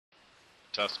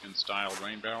Tuscan style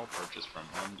rain barrel purchased from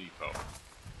Home Depot.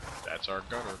 That's our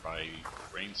gutter by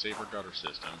Rain Saver Gutter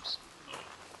Systems,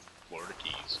 Florida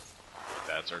Keys.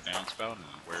 That's our downspout and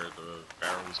where the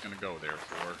barrel is going to go there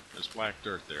for. There's black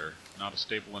dirt there, not a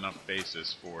stable enough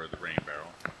basis for the rain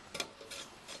barrel.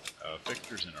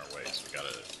 Fixture's in our way, so we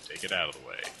gotta take it out of the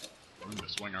way. Room to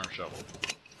swing our shovel.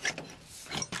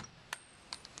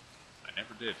 I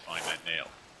never did find that nail.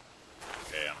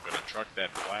 Okay, I'm gonna truck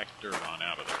that black dirt on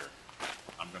out of there.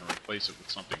 I'm gonna replace it with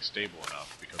something stable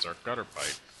enough because our gutter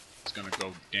pipe is gonna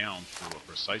go down through a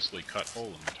precisely cut hole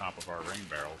in the top of our rain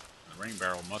barrel. The rain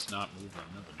barrel must not move a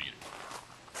millimeter.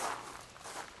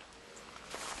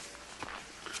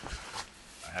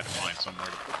 I had to find somewhere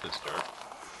to put this dirt.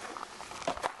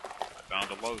 I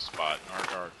found a low spot in our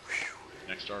garden,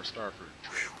 next to our starfruit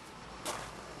tree.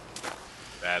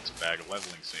 That's a bag of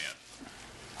leveling sand.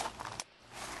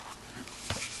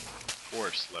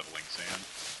 Coarse leveling sand.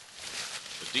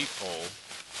 The deep hole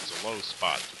is a low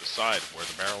spot to the side of where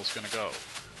the barrel is going to go.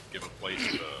 Give a place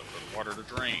for the water to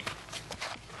drain.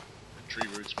 The tree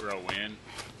roots grow in.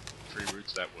 Tree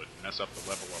roots that would mess up the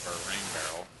level of our rain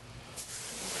barrel.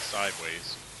 Move it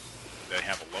sideways. They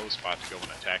have a low spot to go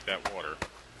and attack that water.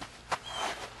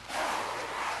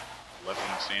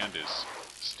 Leveling sand is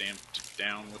stamped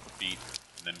down with the feet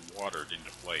and then watered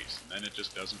into place. And then it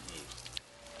just doesn't move.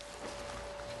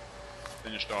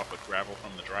 Finished off with gravel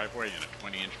from the driveway and a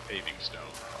 20-inch paving stone.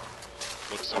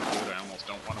 Looks so good I almost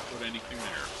don't want to put anything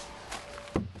there.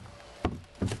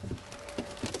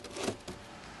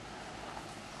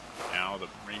 Now the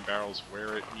rain barrel's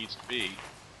where it needs to be,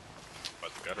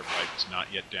 but the gutter pipe is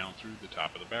not yet down through the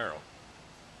top of the barrel.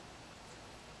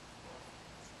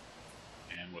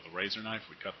 And with a razor knife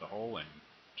we cut the hole and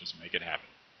just make it happen.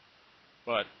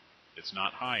 But it's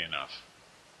not high enough.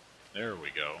 There we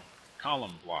go.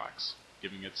 Column blocks,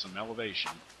 giving it some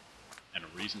elevation and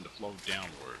a reason to flow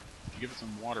downward. To give it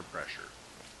some water pressure,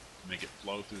 to make it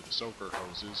flow through the soaker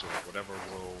hoses or whatever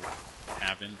we'll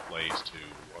have in place to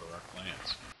water our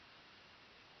plants.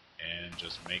 And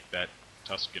just make that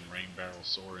Tuscan rain barrel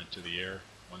soar into the air,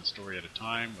 one story at a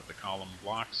time with the column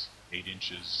blocks, 8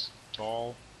 inches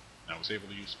tall. And I was able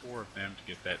to use 4 of them to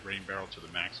get that rain barrel to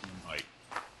the maximum height.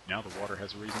 Now the water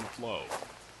has a reason to flow.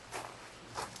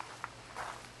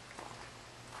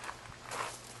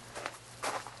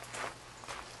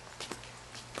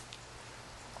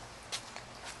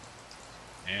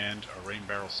 And our rain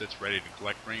barrel sits ready to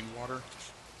collect rainwater,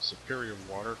 superior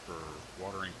water for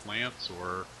watering plants,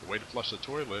 or a way to flush the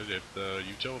toilet if the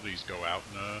utilities go out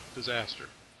in a disaster.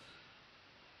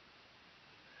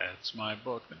 That's my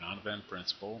book, The Non-Event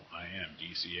Principle. I am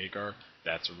DC Agar.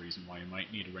 That's a reason why you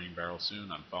might need a rain barrel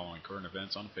soon. I'm following current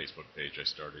events on a Facebook page I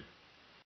started.